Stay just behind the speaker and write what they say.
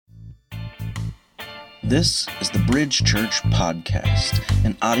This is the Bridge Church Podcast,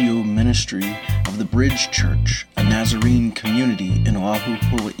 an audio ministry of the Bridge Church, a Nazarene community in Oahu,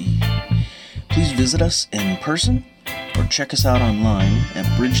 Hawaii. Please visit us in person or check us out online at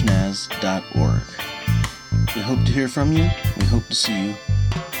bridgenaz.org. We hope to hear from you. We hope to see you.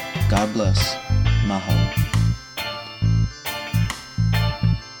 God bless. Mahalo.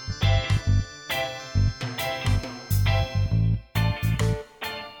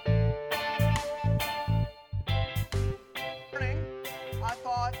 I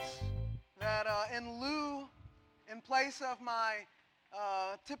thought that in place of my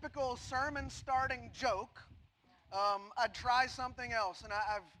typical sermon starting joke, I'd try something else. And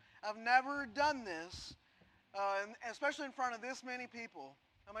I've never done this, and especially in front of this many people.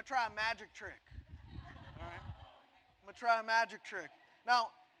 I'm going to try a magic trick. All right? I'm going to try a magic trick. Now,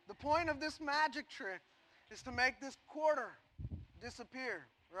 the point of this magic trick is to make this quarter disappear,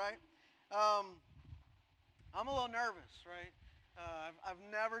 right? I'm a little nervous, right? I've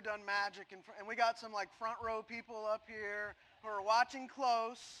never done magic, and we got some front row people up here who are watching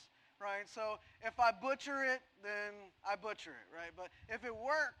close, right? So if I butcher it, then I butcher it, right? But if it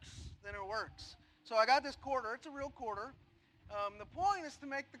works, then it works. So I got this quarter. It's a real quarter. The point is to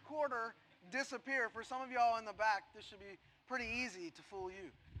make the quarter disappear. For some of y'all in the back, this should be pretty easy to fool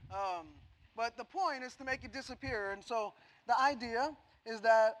you. But the point is to make it disappear. And so the idea is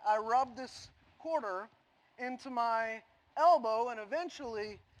that I rub this quarter into my elbow, and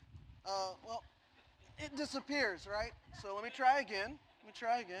eventually, it disappears, right? So let me try again.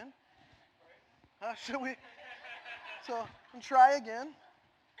 Should we? So let me try again.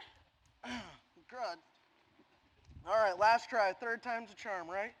 God. All right, last try. Third time's a charm,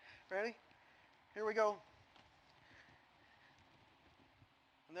 right? Ready? Here we go.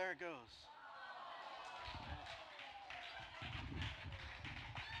 And there it goes.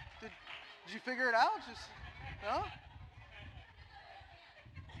 Did you figure it out? No?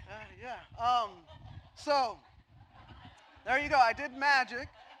 Yeah. So, there you go. I did magic.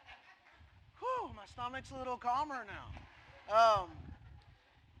 Whew, my stomach's a little calmer now.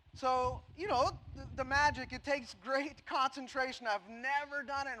 So, the magic, it takes great concentration. I've never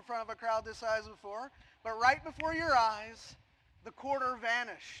done it in front of a crowd this size before. But right before your eyes, the quarter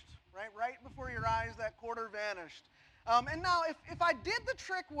vanished. Right before your eyes, that quarter vanished. And now, if I did the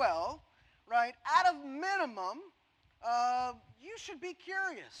trick well, right, at a minimum, you should be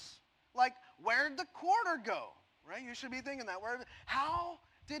curious. Like, where'd the quarter go? Right? You should be thinking that. How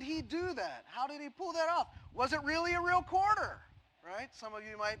did he do that? How did he pull that off? Was it really a real quarter? Right? Some of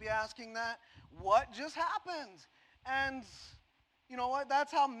you might be asking that. What just happened? And you know what?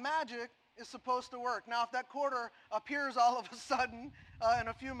 That's how magic is supposed to work. Now, if that quarter appears all of a sudden in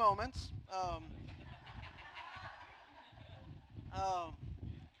a few moments,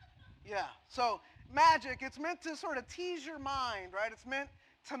 yeah. So magic, it's meant to sort of tease your mind, right? It's meant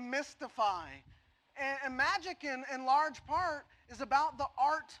to mystify. And magic, in large part, is about the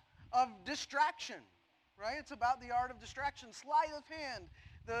art of distraction, right? It's about the art of distraction. Sleight of hand.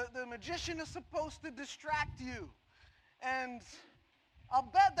 The magician is supposed to distract you. And I'll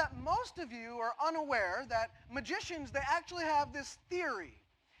bet that most of you are unaware that magicians, they actually have this theory.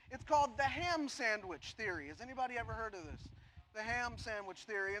 It's called the ham sandwich theory. Has anybody ever heard of this? The ham sandwich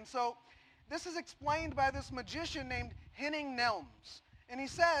theory. And so this is explained by this magician named Henning Nelms. And he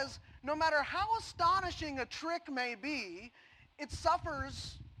says, no matter how astonishing a trick may be, it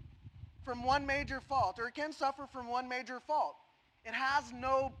suffers from one major fault, or it can suffer from one major fault. It has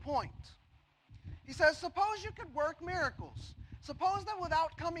no point. He says, suppose you could work miracles. Suppose that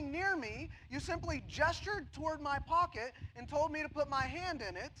without coming near me, you simply gestured toward my pocket and told me to put my hand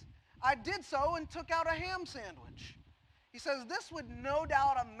in it. I did so and took out a ham sandwich. He says, this would no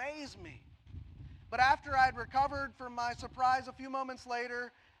doubt amaze me. But after I'd recovered from my surprise a few moments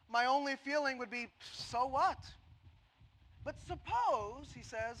later, my only feeling would be, so what? But suppose, he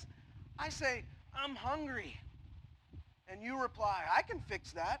says, I say, I'm hungry. And you reply, I can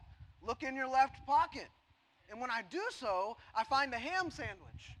fix that. Look in your left pocket. And when I do so, I find a ham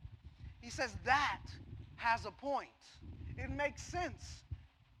sandwich. He says, that has a point. It makes sense.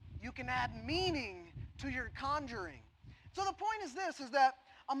 You can add meaning to your conjuring. So the point is this, is that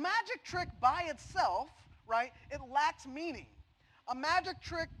a magic trick by itself, right, it lacks meaning. A magic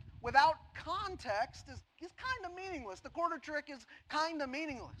trick without context is kind of meaningless. The quarter trick is kind of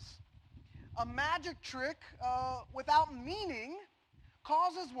meaningless. A magic trick without meaning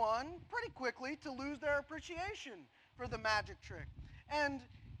causes one pretty quickly to lose their appreciation for the magic trick. And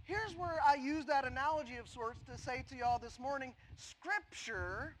here's where I use that analogy of sorts to say to y'all this morning,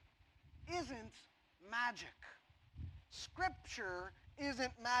 Scripture isn't magic. Scripture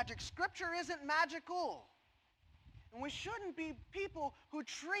isn't magic. Scripture isn't magical. And we shouldn't be people who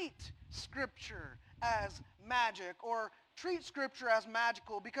treat Scripture as magic or treat Scripture as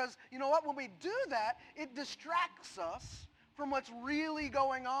magical, because you know what? When we do that, it distracts us from what's really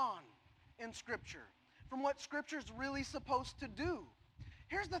going on in Scripture, from what Scripture's really supposed to do.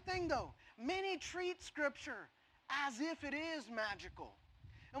 Here's the thing though, many treat Scripture as if it is magical.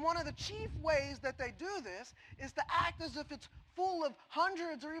 And one of the chief ways that they do this is to act as if it's full of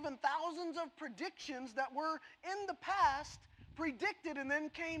hundreds or even thousands of predictions that were in the past predicted and then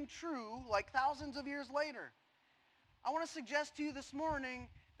came true like thousands of years later. I want to suggest to you this morning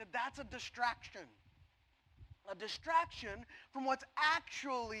that that's a distraction. A distraction from what's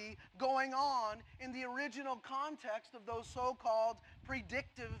actually going on in the original context of those so-called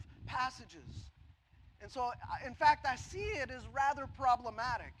predictive passages. And so, in fact, I see it as rather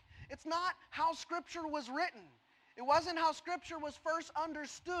problematic. It's not how Scripture was written. It wasn't how Scripture was first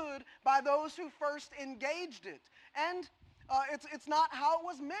understood by those who first engaged it. And it's not how it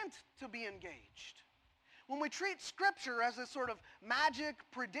was meant to be engaged. When we treat Scripture as a sort of magic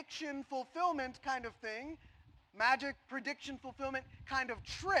prediction fulfillment kind of thing, magic prediction fulfillment kind of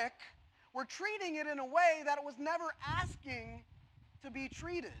trick, we're treating it in a way that it was never asking to be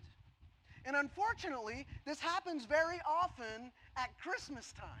treated. And unfortunately, this happens very often at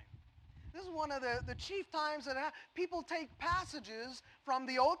Christmas time. This is one of the chief times that people take passages from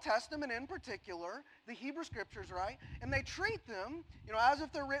the Old Testament in particular, the Hebrew Scriptures, right? And they treat them, as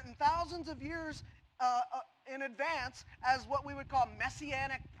if they're written thousands of years in advance as what we would call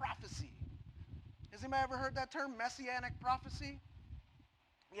messianic prophecy. Has anybody ever heard that term, messianic prophecy?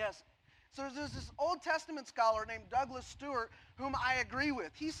 Yes. So there's this Old Testament scholar named Douglas Stewart, whom I agree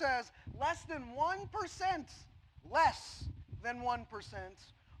with. He says less than 1%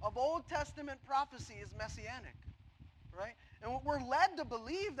 of Old Testament prophecy is messianic, right? And we're led to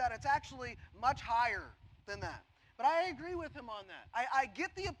believe that it's actually much higher than that. But I agree with him on that. I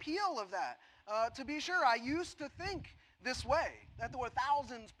get the appeal of that. To be sure, I used to think this way, that there were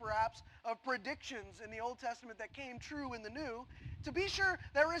thousands, perhaps, of predictions in the Old Testament that came true in the New. To be sure,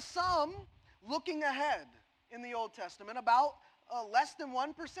 there is some looking ahead in the Old Testament, about less than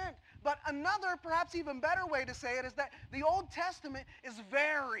 1%. But another, perhaps even better way to say it is that the Old Testament is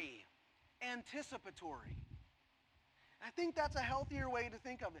very anticipatory. I think that's a healthier way to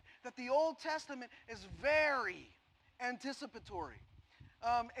think of it, that the Old Testament is very anticipatory.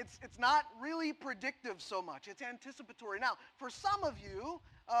 It's not really predictive so much. It's anticipatory. Now, for some of you,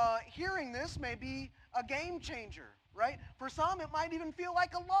 hearing this may be a game changer, right? For some, it might even feel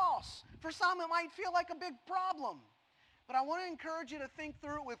like a loss. For some, it might feel like a big problem. But I want to encourage you to think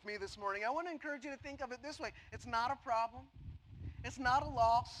through it with me this morning. I want to encourage you to think of it this way. It's not a problem. It's not a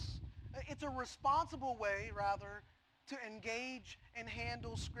loss. It's a responsible way, rather, to engage and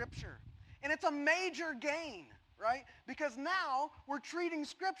handle Scripture. And it's a major gain, right? Because now we're treating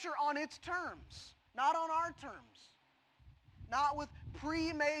Scripture on its terms, not on our terms, not with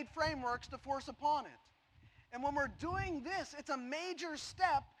pre-made frameworks to force upon it. And when we're doing this, it's a major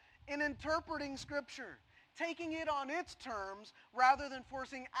step in interpreting Scripture, taking it on its terms rather than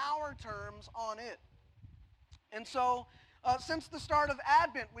forcing our terms on it. And so, since the start of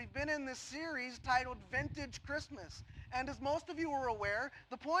Advent, we've been in this series titled Vintage Christmas. And as most of you are aware,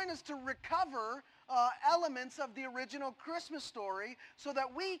 the point is to recover elements of the original Christmas story so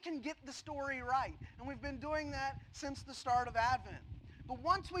that we can get the story right. And we've been doing that since the start of Advent. But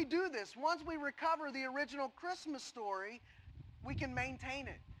once we do this, once we recover the original Christmas story, we can maintain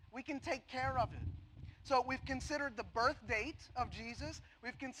it. We can take care of it. So we've considered the birth date of Jesus.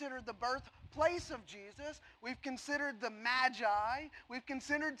 We've considered the birthplace of Jesus. We've considered the Magi. We've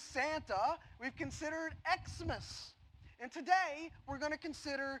considered Santa. We've considered Xmas. And today, we're going to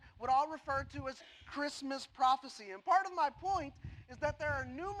consider what I'll refer to as Christmas prophecy. And part of my point is that there are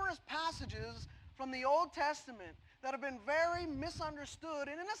numerous passages from the Old Testament that have been very misunderstood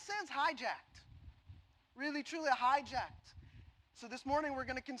and, in a sense, hijacked. Really, truly hijacked. So this morning, we're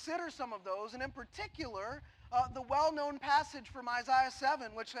going to consider some of those, and in particular, the well-known passage from Isaiah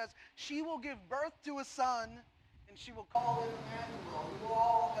 7, which says, "She will give birth to a son, and she will call him Emmanuel." We will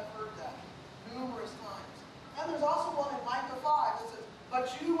all have heard that numerous times. And there's also one in Micah 5 that says,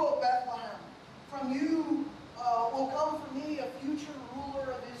 "But you, O Bethlehem, from you will come for me a future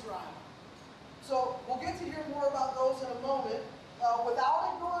ruler of Israel." So we'll get to hear more about those in a moment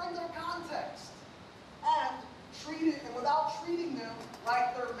without ignoring their context and without treating them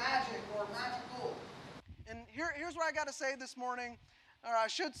like they're magic or magical. And here's what I got to say this morning, or I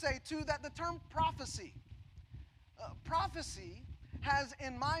should say too, that the term prophecy has,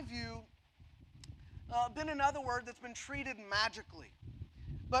 in my view, been another word that's been treated magically.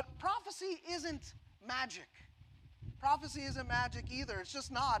 But prophecy isn't magic. Prophecy isn't magic either. It's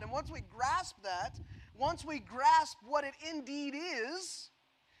just not. And once we grasp that, once we grasp what it indeed is,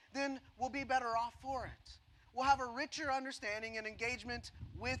 then we'll be better off for it. We'll have a richer understanding and engagement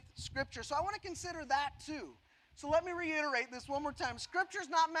with Scripture. So I want to consider that too. So let me reiterate this one more time. Scripture's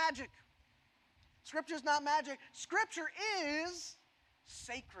not magic. Scripture's not magic. Scripture is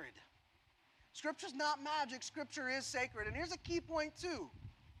sacred. Scripture's not magic. Scripture is sacred. And here's a key point too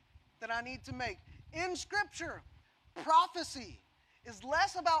that I need to make. In Scripture, prophecy is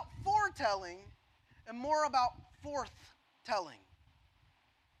less about foretelling and more about forthtelling.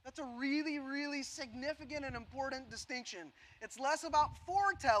 That's a really, really significant and important distinction. It's less about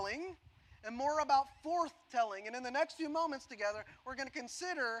foretelling and more about forthtelling. And in the next few moments together, we're going to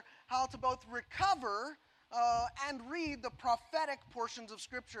consider how to both recover and read the prophetic portions of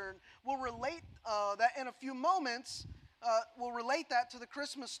Scripture. And we'll relate that in a few moments. We'll relate that to the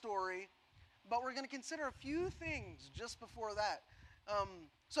Christmas story. But we're going to consider a few things just before that.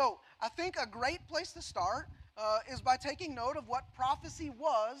 So I think a great place to start is by taking note of what prophecy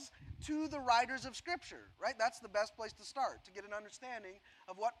was to the writers of Scripture, right? That's the best place to start, to get an understanding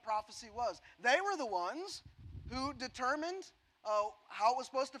of what prophecy was. They were the ones who determined how it was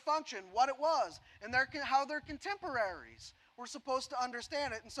supposed to function, what it was, and how their contemporaries were supposed to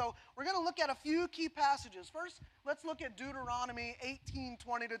understand it. And so we're going to look at a few key passages. First, let's look at Deuteronomy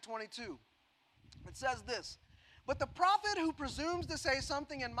 18:20-22. It says this, "But the prophet who presumes to say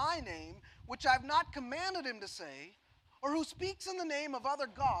something in my name, which I've not commanded him to say, or who speaks in the name of other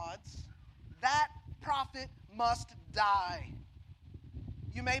gods, that prophet must die."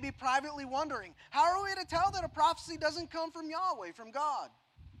 You may be privately wondering, how are we to tell that a prophecy doesn't come from Yahweh, from God?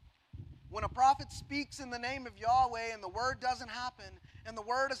 When a prophet speaks in the name of Yahweh and the word doesn't happen, and the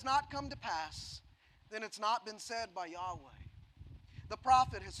word has not come to pass, then it's not been said by Yahweh. The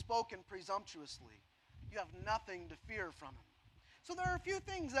prophet has spoken presumptuously. You have nothing to fear from him. So there are a few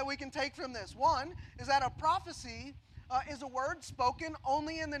things that we can take from this. One is that a prophecy is a word spoken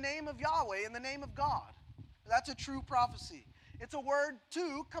only in the name of Yahweh, in the name of God. That's a true prophecy. It's a word,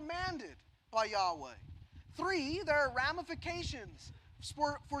 too, commanded by Yahweh. 3, there are ramifications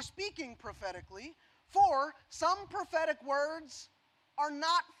for speaking prophetically. 4, some prophetic words are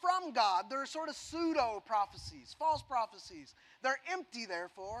not from God. They're sort of pseudo-prophecies, false prophecies. They're empty,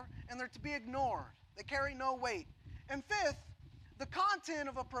 therefore, and they're to be ignored. They carry no weight. And 5th, the content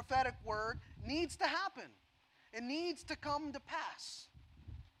of a prophetic word needs to happen. It needs to come to pass.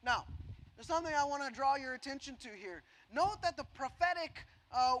 Now, there's something I want to draw your attention to here. Note that the prophetic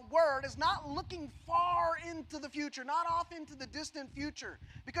word is not looking far into the future, not off into the distant future.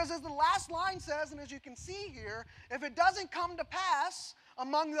 Because as the last line says, and as you can see here, if it doesn't come to pass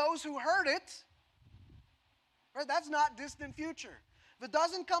among those who heard it, right, that's not distant future. If it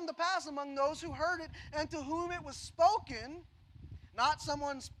doesn't come to pass among those who heard it and to whom it was spoken, not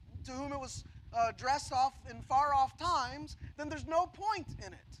someone to whom it was dressed off in far off times, then there's no point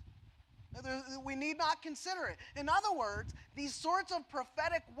in it. We need not consider it. In other words, these sorts of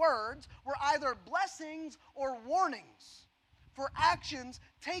prophetic words were either blessings or warnings for actions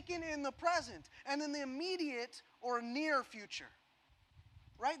taken in the present and in the immediate or near future.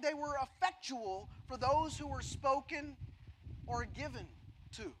 Right? They were effectual for those who were spoken or given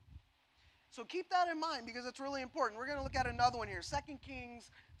to. So keep that in mind because it's really important. We're going to look at another one here. 2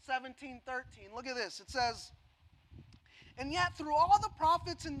 Kings 17:13. Look at this. It says, "And yet through all the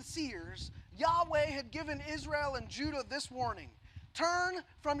prophets and the seers, Yahweh had given Israel and Judah this warning. Turn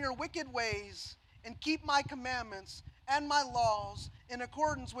from your wicked ways and keep my commandments and my laws in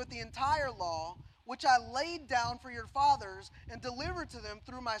accordance with the entire law, which I laid down for your fathers and delivered to them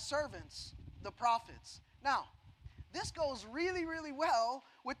through my servants, the prophets." Now, this goes really, really well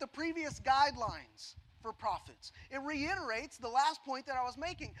with the previous guidelines for prophets. It reiterates the last point that I was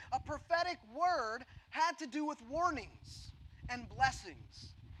making. A prophetic word had to do with warnings and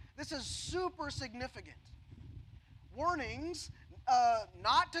blessings. This is super significant. Warnings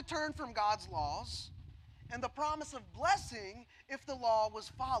not to turn from God's laws, and the promise of blessing if the law was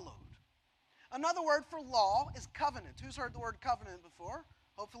followed. Another word for law is covenant. Who's heard the word covenant before?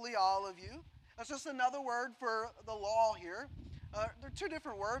 Hopefully all of you. That's just another word for the law here. They're two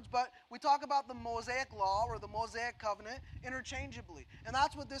different words, but we talk about the Mosaic law or the Mosaic covenant interchangeably. And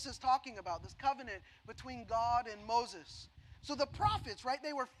that's what this is talking about, this covenant between God and Moses. So the prophets, right,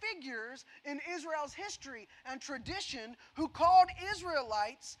 they were figures in Israel's history and tradition who called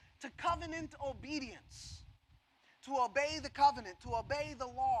Israelites to covenant obedience, to obey the covenant, to obey the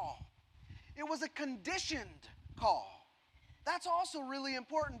law. It was a conditioned call. That's also really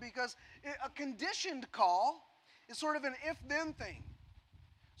important because a conditioned call is sort of an if-then thing.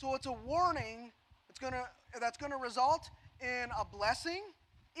 So it's a warning that's going to result in a blessing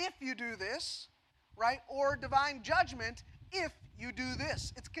if you do this, right? Or divine judgment if you do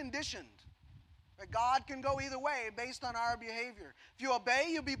this. It's conditioned. Right? God can go either way based on our behavior. If you obey,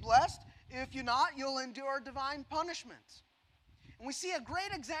 you'll be blessed. If you're not, you'll endure divine punishment. And we see a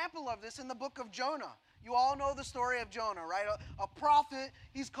great example of this in the book of Jonah. You all know the story of Jonah, right? A prophet.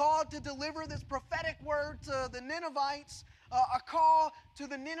 He's called to deliver this prophetic word to the Ninevites, a call to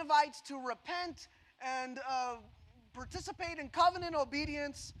the Ninevites to repent and participate in covenant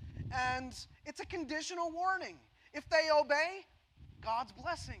obedience. And it's a conditional warning. If they obey, God's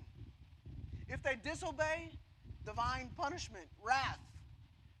blessing. If they disobey, divine punishment, wrath.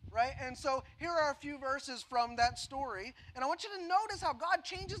 Right? And so here are a few verses from that story. And I want you to notice how God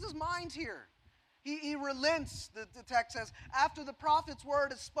changes his mind here. He relents, the text says, after the prophet's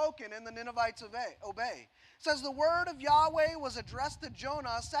word is spoken and the Ninevites obey. It says, the word of Yahweh was addressed to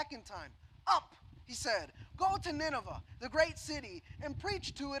Jonah a second time. Up, he said, go to Nineveh, the great city, and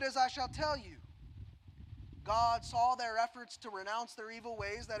preach to it as I shall tell you. God saw their efforts to renounce their evil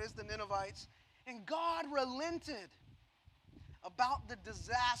ways, that is the Ninevites, and God relented about the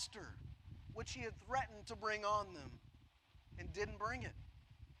disaster which he had threatened to bring on them and didn't bring it.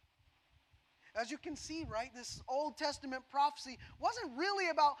 As you can see, right, this Old Testament prophecy wasn't really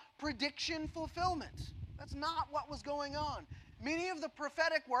about prediction fulfillment. That's not what was going on. Many of the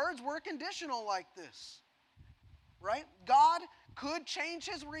prophetic words were conditional like this, right? God could change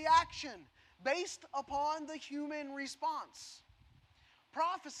his reaction based upon the human response.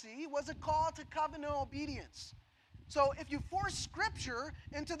 Prophecy was a call to covenant obedience. So if you force Scripture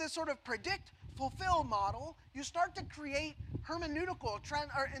into this sort of predict, fulfill model, you start to create hermeneutical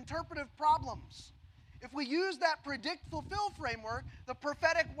or interpretive problems. If we use that predict, fulfill framework, the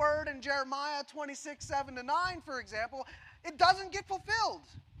prophetic word in Jeremiah 26, 7-9, for example, it doesn't get fulfilled.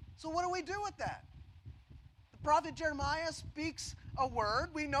 So what do we do with that? The prophet Jeremiah speaks a word.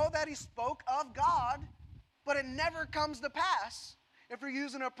 We know that he spoke of God, but it never comes to pass if we're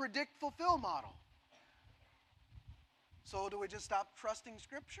using a predict, fulfill model. So do we just stop trusting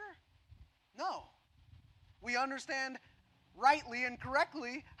Scripture? No. We understand rightly and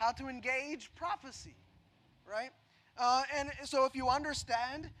correctly how to engage prophecy, right? And so if you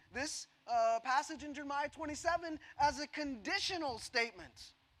understand this passage in Jeremiah 27 as a conditional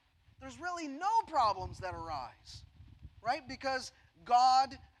statement, there's really no problems that arise, right? Because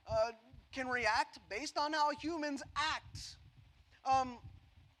God can react based on how humans act. I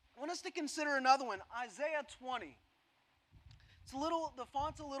want us to consider another one, Isaiah 20. The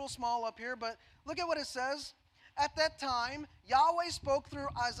font's a little small up here, but look at what it says. At that time, Yahweh spoke through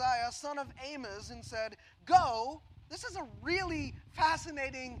Isaiah, son of Amos, and said, go. This is a really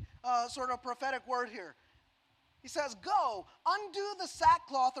fascinating sort of prophetic word here. He says, go, undo the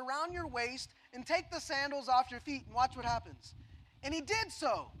sackcloth around your waist and take the sandals off your feet, and watch what happens. And he did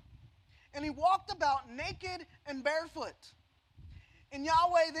so. And he walked about naked and barefoot. And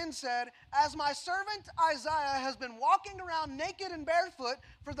Yahweh then said, as my servant Isaiah has been walking around naked and barefoot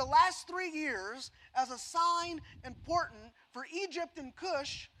for the last 3 years as a sign important for Egypt and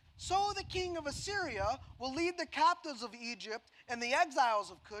Cush, so the king of Assyria will lead the captives of Egypt and the exiles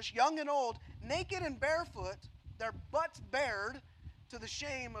of Cush, young and old, naked and barefoot, their butts bared, to the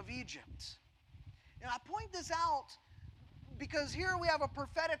shame of Egypt. And I point this out because here we have a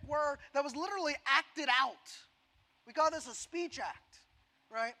prophetic word that was literally acted out. We call this a speech act,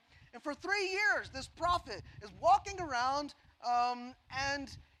 right? And for 3 years, this prophet is walking around and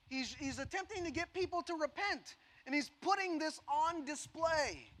he's attempting to get people to repent. And he's putting this on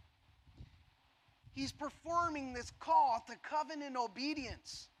display. He's performing this call to covenant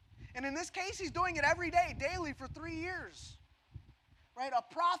obedience. And in this case, he's doing it every day, daily, for 3 years. Right?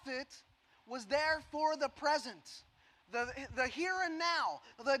 A prophet was there for the present, the here and now,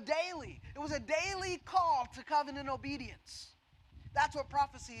 the daily. It was a daily call to covenant obedience. That's what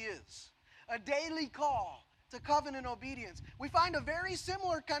prophecy is. A daily call to covenant obedience. We find a very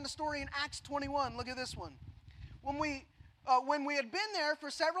similar kind of story in Acts 21. Look at this one. When we had been there for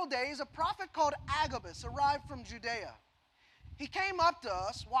several days, a prophet called Agabus arrived from Judea. He came up to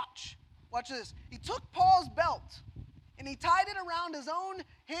us. Watch this. He took Paul's belt and he tied it around his own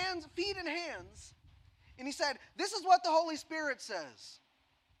hands, feet and hands. And he said, this is what the Holy Spirit says.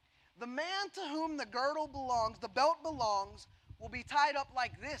 The man to whom the girdle belongs, the belt belongs, will be tied up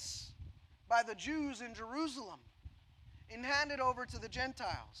like this by the Jews in Jerusalem and handed over to the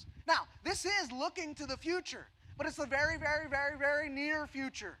Gentiles. Now, this is looking to the future, but it's the very, very, very, very near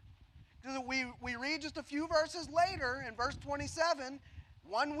future. Because we read just a few verses later, in verse 27,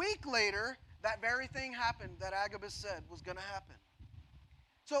 1 week later, that very thing happened that Agabus said was going to happen.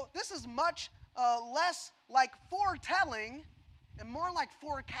 So this is much less like foretelling and more like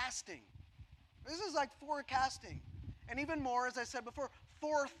forecasting. This is like forecasting. And even more, as I said before,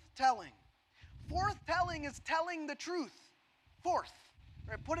 forthtelling. Forthtelling is telling the truth. Forth.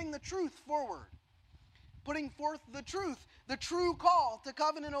 Right? Putting the truth forward. Putting forth the truth. The true call to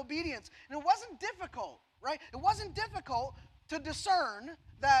covenant obedience. And it wasn't difficult, right? It wasn't difficult to discern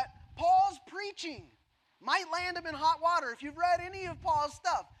that Paul's preaching might land him in hot water. If you've read any of Paul's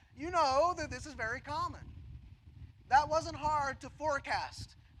stuff, you know that this is very common. That wasn't hard to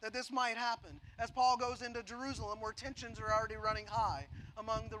forecast that this might happen as Paul goes into Jerusalem where tensions are already running high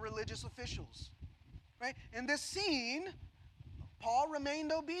among the religious officials. Right? In this scene, Paul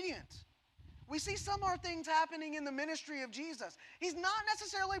remained obedient. We see similar things happening in the ministry of Jesus. He's not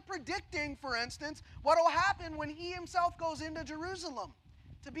necessarily predicting, for instance, what will happen when he himself goes into Jerusalem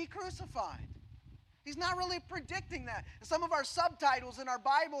to be crucified. He's not really predicting that. And some of our subtitles in our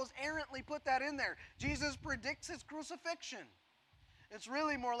Bibles errantly put that in there. Jesus predicts his crucifixion. It's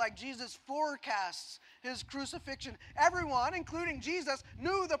really more like Jesus forecasts his crucifixion. Everyone, including Jesus,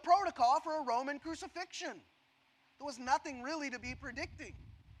 knew the protocol for a Roman crucifixion. There was nothing really to be predicting.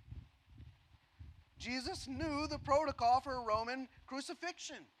 Jesus knew the protocol for a Roman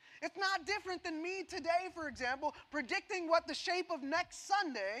crucifixion. It's not different than me today, for example, predicting what the shape of next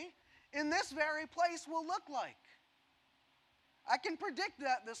Sunday in this very place will look like. I can predict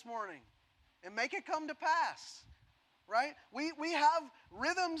that this morning and make it come to pass, right? We have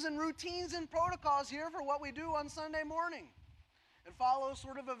rhythms and routines and protocols here for what we do on Sunday morning. It follows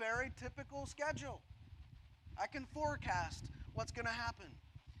sort of a very typical schedule. I can forecast what's going to happen.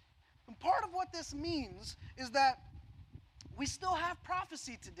 And part of what this means is that we still have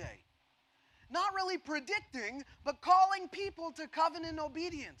prophecy today. Not really predicting, but calling people to covenant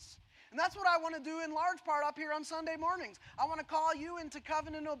obedience. And that's what I want to do in large part up here on Sunday mornings. I want to call you into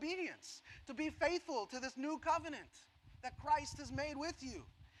covenant obedience, to be faithful to this new covenant that Christ has made with you.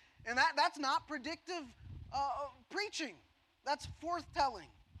 And that's not predictive preaching. That's forthtelling.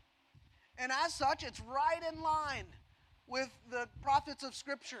 And as such, it's right in line with the prophets of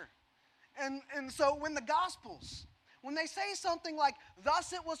Scripture. And so when the Gospels, when they say something like,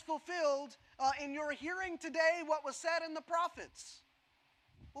 thus it was fulfilled in your hearing today what was said in the prophets,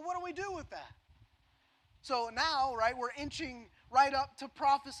 well, what do we do with that? So now, right, we're inching right up to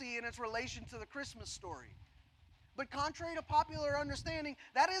prophecy in its relation to the Christmas story. But contrary to popular understanding,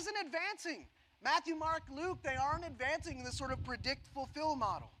 that isn't advancing. Matthew, Mark, Luke, they aren't advancing this sort of predict, fulfill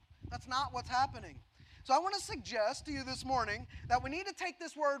model. That's not what's happening. So I want to suggest to you this morning that we need to take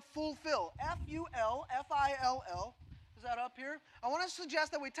this word fulfill, F-U-L-F-I-L-L. Is that up here? I want to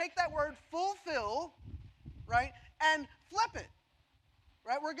suggest that we take that word fulfill, right, and flip it.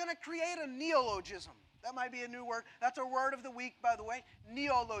 Right? We're going to create a neologism. That might be a new word. That's our word of the week, by the way.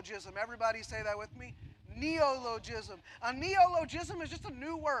 Neologism. Everybody say that with me. Neologism. A neologism is just a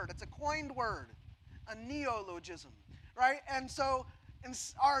new word. It's a coined word. A neologism. Right? And so in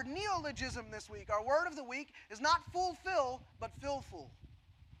our neologism this week, our word of the week is not fulfill, but fillful.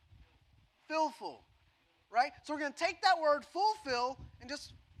 Fillful. Right? So we're going to take that word fulfill and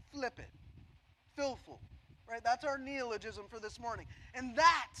just flip it. Fillful. Right? That's our neologism for this morning. And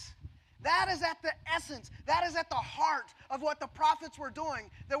that is at the essence, that is at the heart of what the prophets were doing.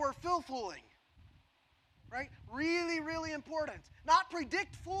 They were fulfilling. Right? Really, really important. Not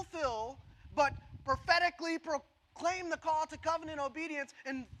predict, fulfill, but prophetically proclaim the call to covenant obedience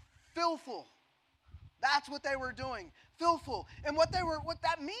and fulfill. That's what they were doing. Fulfill. And what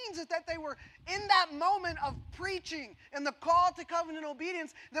that means is that they were in that moment of preaching and the call to covenant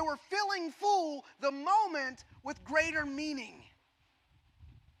obedience, they were filling full the moment with greater meaning.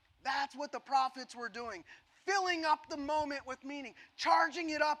 That's what the prophets were doing. Filling up the moment with meaning. Charging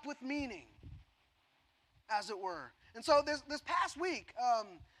it up with meaning, as it were. And so this past week,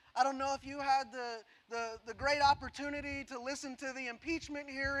 I don't know if you had the great opportunity to listen to the impeachment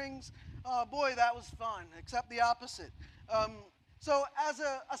hearings. Boy, that was fun, except the opposite. So as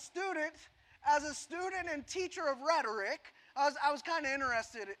a student and teacher of rhetoric, I was kind of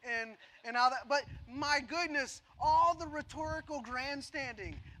interested in how that, but my goodness, all the rhetorical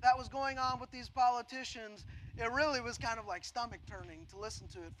grandstanding that was going on with these politicians, it really was kind of like stomach turning to listen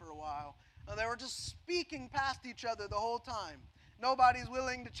to it for a while. They were just speaking past each other the whole time. Nobody's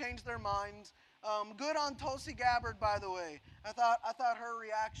willing to change their minds. Good on Tulsi Gabbard, by the way. I thought her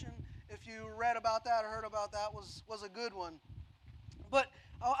reaction, if you read about that or heard about that, was a good one. But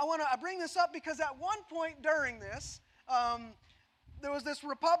I bring this up because at one point during this, there was this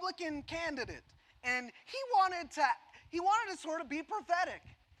Republican candidate, and he wanted to sort of be prophetic.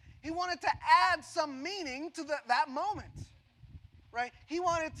 He wanted to add some meaning to that moment. right? He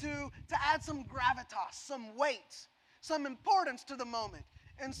wanted to add some gravitas, some weight, some importance to the moment.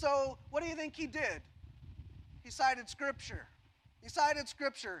 And so what do you think he did? He cited Scripture. He cited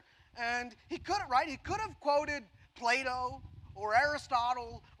Scripture. And he could have quoted Plato or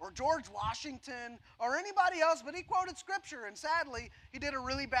Aristotle or George Washington or anybody else, but he quoted Scripture. And sadly, he did a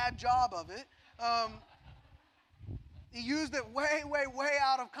really bad job of it. He used it way, way, way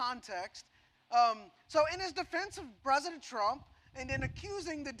out of context. So in his defense of President Trump and in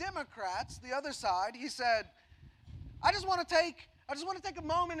accusing the Democrats, the other side, he said, I just want to take a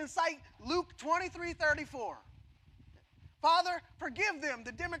moment and cite Luke 23:34. Father, forgive them,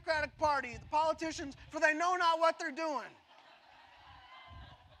 the Democratic Party, the politicians, for they know not what they're doing.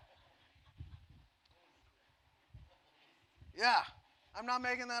 Yeah, I'm not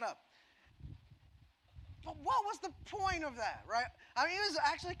making that up. But what was the point of that, right? I mean, he was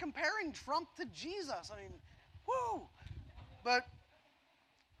actually comparing Trump to Jesus. I mean, whoo! But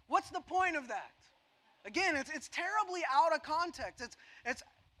what's the point of that? Again, it's terribly out of context. It's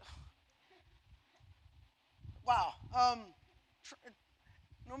wow.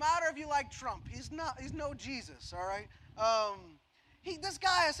 No matter if you like Trump, he's no Jesus, all right? This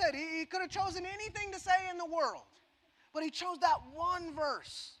guy, I said, he could have chosen anything to say in the world, but he chose that one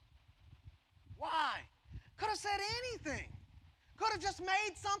verse. Why? Could have said anything. Could have just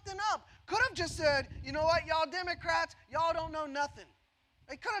made something up. Could have just said, you know what, y'all Democrats, y'all don't know nothing.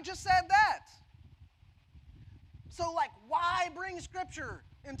 They could have just said that. So, why bring Scripture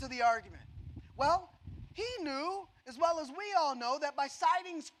into the argument? Well, he knew, as well as we all know, that by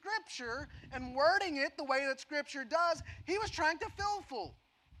citing Scripture and wording it the way that Scripture does, he was trying to fill full.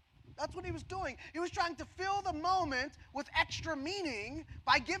 That's what he was doing. He was trying to fill the moment with extra meaning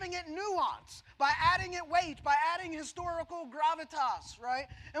by giving it nuance, by adding it weight, by adding historical gravitas, right?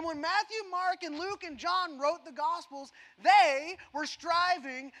 And when Matthew, Mark, and Luke, and John wrote the Gospels, they were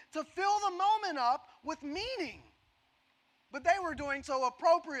striving to fill the moment up with meaning. But they were doing so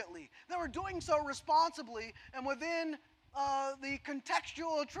appropriately. They were doing so responsibly and within the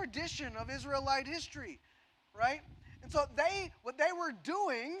contextual tradition of Israelite history, right? And so what they were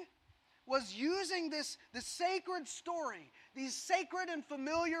doing was using this sacred story, these sacred and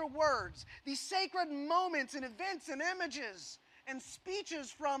familiar words, these sacred moments and events and images and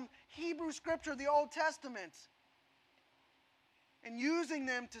speeches from Hebrew Scripture, the Old Testament, and using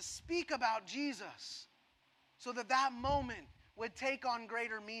them to speak about Jesus, so that that moment would take on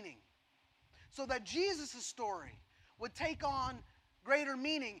greater meaning. So that Jesus' story would take on greater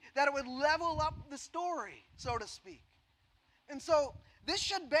meaning. That it would level up the story, so to speak. And so this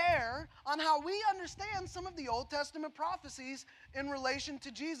should bear on how we understand some of the Old Testament prophecies in relation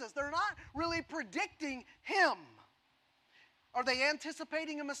to Jesus. They're not really predicting Him. Are they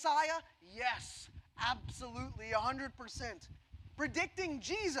anticipating a Messiah? Yes, absolutely, 100%. Predicting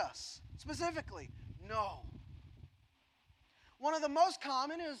Jesus, specifically? No. One of the most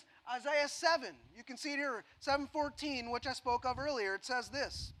common is Isaiah 7. You can see it here, 7:14, which I spoke of earlier. It says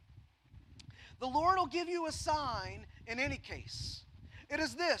this: the Lord will give you a sign in any case. It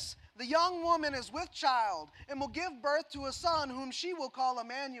is this: the young woman is with child and will give birth to a son whom she will call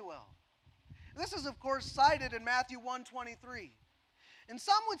Emmanuel. This is, of course, cited in Matthew 1:23. And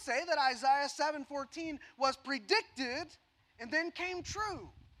some would say that Isaiah 7:14 was predicted and then came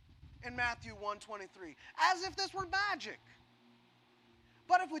true in Matthew 1:23, as if this were magic.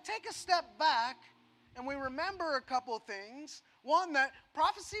 But if we take a step back and we remember a couple of things, one, that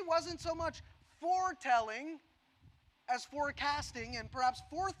prophecy wasn't so much foretelling as forecasting and perhaps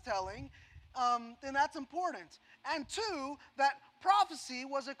forthtelling, then that's important. And two, that prophecy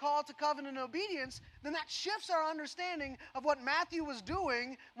was a call to covenant obedience, then that shifts our understanding of what Matthew was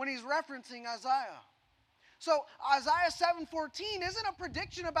doing when he's referencing Isaiah. So Isaiah 7:14 isn't a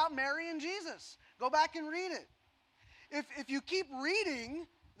prediction about Mary and Jesus. Go back and read it. If you keep reading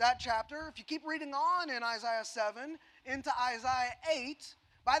that chapter, if you keep reading on in Isaiah 7 into Isaiah 8,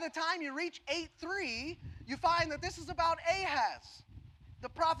 by the time you reach 8:3, you find that this is about Ahaz, the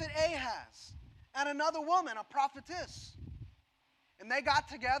prophet Ahaz, and another woman, a prophetess. And they got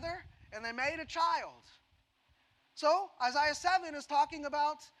together and they made a child. So Isaiah 7 is talking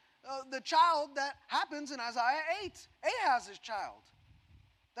about the child that happens in Isaiah 8, Ahaz's child,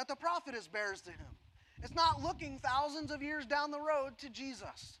 that the prophetess bears to him. It's not looking thousands of years down the road to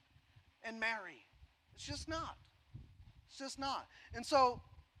Jesus and Mary. It's just not. It's just not. And so,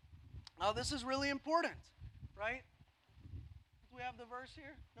 this is really important, right? Do we have the verse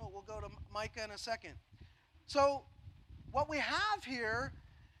here? No, we'll go to Micah in a second. So, what we have here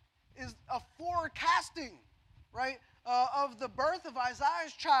is a forecasting, right, of the birth of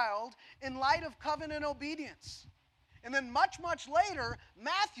Isaiah's child in light of covenant obedience. And then much, much later,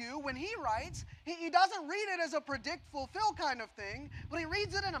 Matthew, when he writes, he doesn't read it as a predict, fulfill kind of thing, but he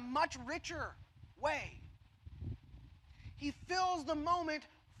reads it in a much richer way. He fills the moment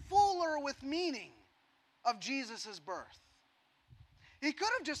fuller with meaning of Jesus' birth. He could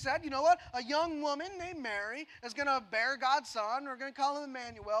have just said, you know what, a young woman named Mary is going to bear God's son, we're going to call him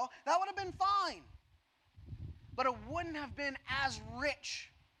Emmanuel. That would have been fine. But it wouldn't have been as rich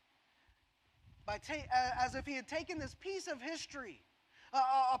as if he had taken this piece of history,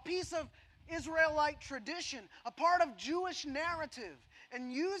 a piece of Israelite tradition, a part of Jewish narrative,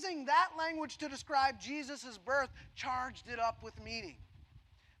 and using that language to describe Jesus' birth, charged it up with meaning.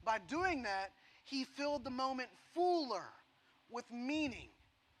 By doing that, he filled the moment fuller with meaning,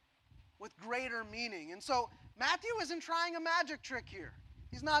 with greater meaning. And so Matthew isn't trying a magic trick here.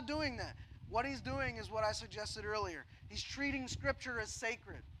 He's not doing that. What he's doing is what I suggested earlier. He's treating Scripture as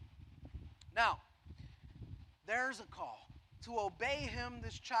sacred. Now, there's a call to obey him,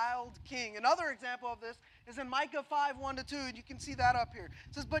 this child king. Another example of this is in Micah 5, 1-2. You can see that up here.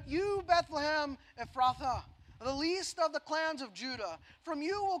 It says, "But you, Bethlehem Ephrathah, the least of the clans of Judah, from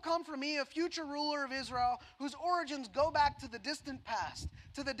you will come for me a future ruler of Israel, whose origins go back to the distant past,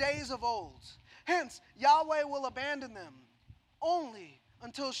 to the days of old. Hence, Yahweh will abandon them only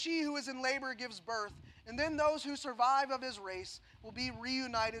until she who is in labor gives birth, and then those who survive of his race will be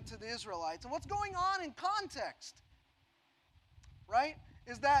reunited to the Israelites." And what's going on in context, right,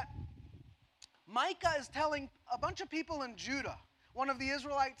 is that Micah is telling a bunch of people in Judah, one of the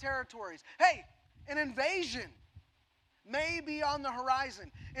Israelite territories, hey, an invasion may be on the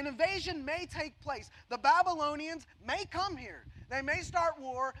horizon. An invasion may take place. The Babylonians may come here. They may start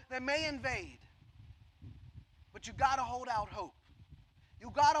war. They may invade. But you got to hold out hope. You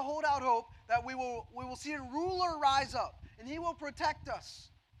got to hold out hope that we will see a ruler rise up, and he will protect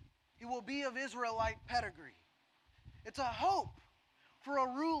us. He will be of Israelite pedigree. It's a hope for a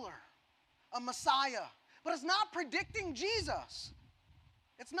ruler, a Messiah. But it's not predicting Jesus.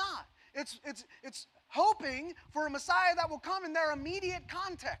 It's not. It's hoping for a Messiah that will come in their immediate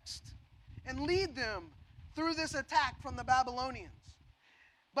context and lead them through this attack from the Babylonians.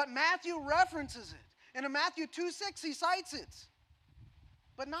 But Matthew references it. And in Matthew 2:6, he cites it.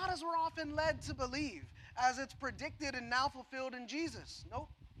 But not as we're often led to believe, as it's predicted and now fulfilled in Jesus.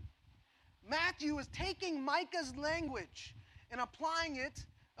 Nope. Matthew is taking Micah's language and applying it,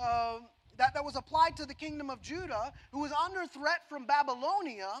 that was applied to the kingdom of Judah, who was under threat from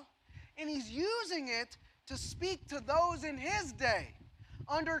Babylonia, and he's using it to speak to those in his day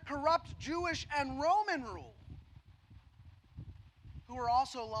under corrupt Jewish and Roman rule, who were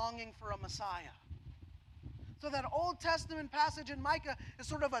also longing for a Messiah. So that Old Testament passage in Micah is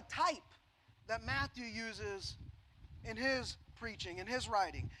sort of a type that Matthew uses in his preaching, in his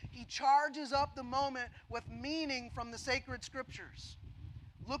writing. He charges up the moment with meaning from the sacred scriptures.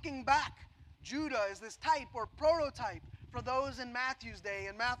 Looking back, Judah is this type or prototype for those in Matthew's day,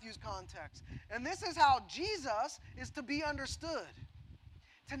 in Matthew's context. And this is how Jesus is to be understood,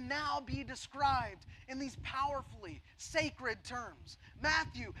 to now be described in these powerfully sacred terms.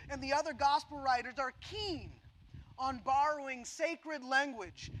 Matthew and the other gospel writers are keen on borrowing sacred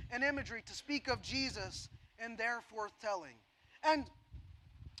language and imagery to speak of Jesus and their forthtelling. And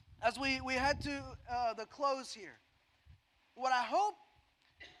as we head to the close here, what I hope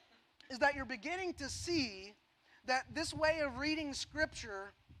is that you're beginning to see that this way of reading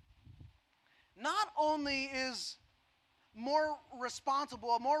Scripture not only is a more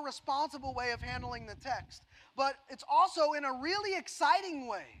responsible way of handling the text, but it's also in a really exciting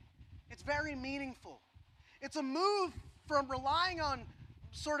way. It's very meaningful. It's a move from relying on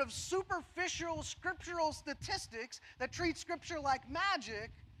sort of superficial scriptural statistics that treat Scripture like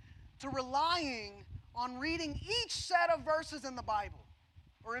magic to relying on reading each set of verses in the Bible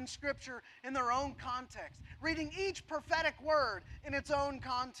or in Scripture in their own context, reading each prophetic word in its own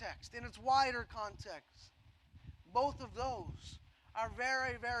context, in its wider context. Both of those are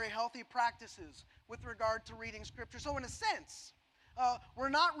very, very healthy practices with regard to reading Scripture. So in a sense, we're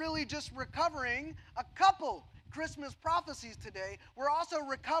not really just recovering a couple Christmas prophecies today. We're also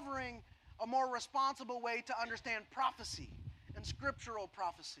recovering a more responsible way to understand prophecy and scriptural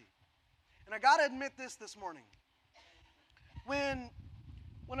prophecy. And I got to admit this morning. When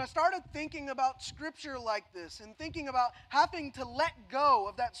I started thinking about Scripture like this and thinking about having to let go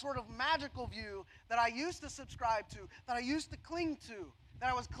of that sort of magical view that I used to subscribe to, that I used to cling to, that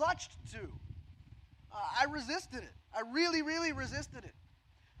I was clutched to, I resisted it. I really, really resisted it.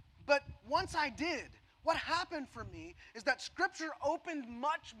 But once I did, what happened for me is that Scripture opened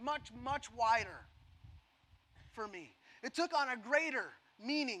much, much, much wider for me. It took on a greater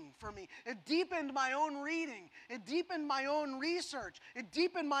meaning for me. It deepened my own reading. It deepened my own research. It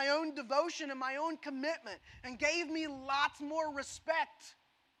deepened my own devotion and my own commitment and gave me lots more respect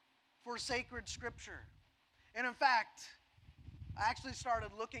for sacred Scripture. And in fact, I actually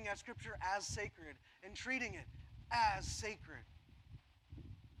started looking at Scripture as sacred and treating it as sacred.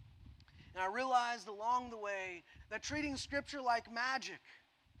 And I realized along the way that treating Scripture like magic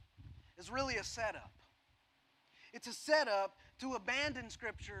is really a setup. It's a setup to abandon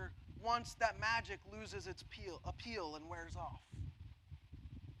Scripture once that magic loses its appeal and wears off.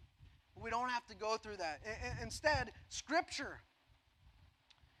 We don't have to go through that. Instead, Scripture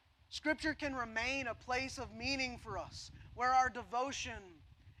can remain a place of meaning for us, where our devotion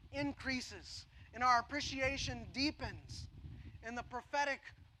increases and our appreciation deepens, and the prophetic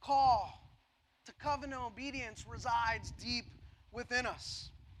call to covenant obedience resides deep within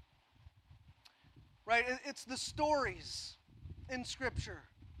us. Right? It's the stories in Scripture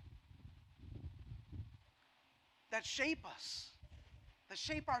that shape us, that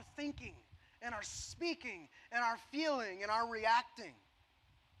shape our thinking and our speaking and our feeling and our reacting.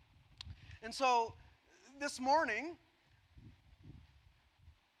 And so this morning,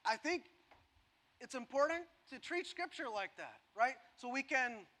 I think it's important to treat Scripture like that, right? So we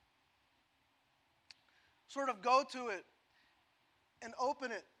can sort of go to it and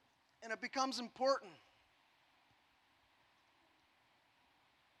open it, and it becomes important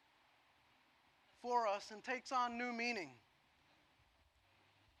for us and takes on new meaning.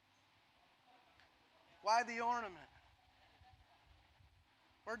 Why the ornament?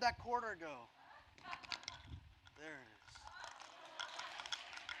 Where'd that quarter go? There it is.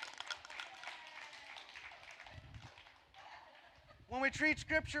 When we treat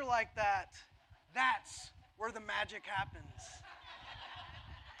Scripture like that, that's where the magic happens.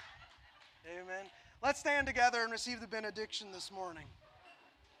 Amen. Let's stand together and receive the benediction this morning.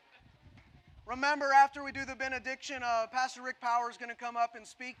 Remember, after we do the benediction, Pastor Rick Power is going to come up and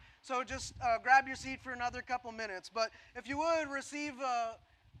speak. So just grab your seat for another couple minutes. But if you would,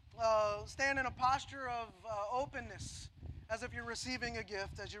 stand in a posture of openness, as if you're receiving a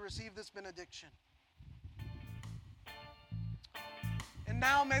gift, as you receive this benediction. And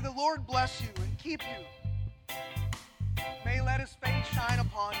now may the Lord bless you and keep you. May He let His face shine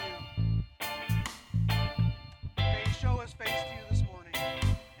upon you. May He show His face to you this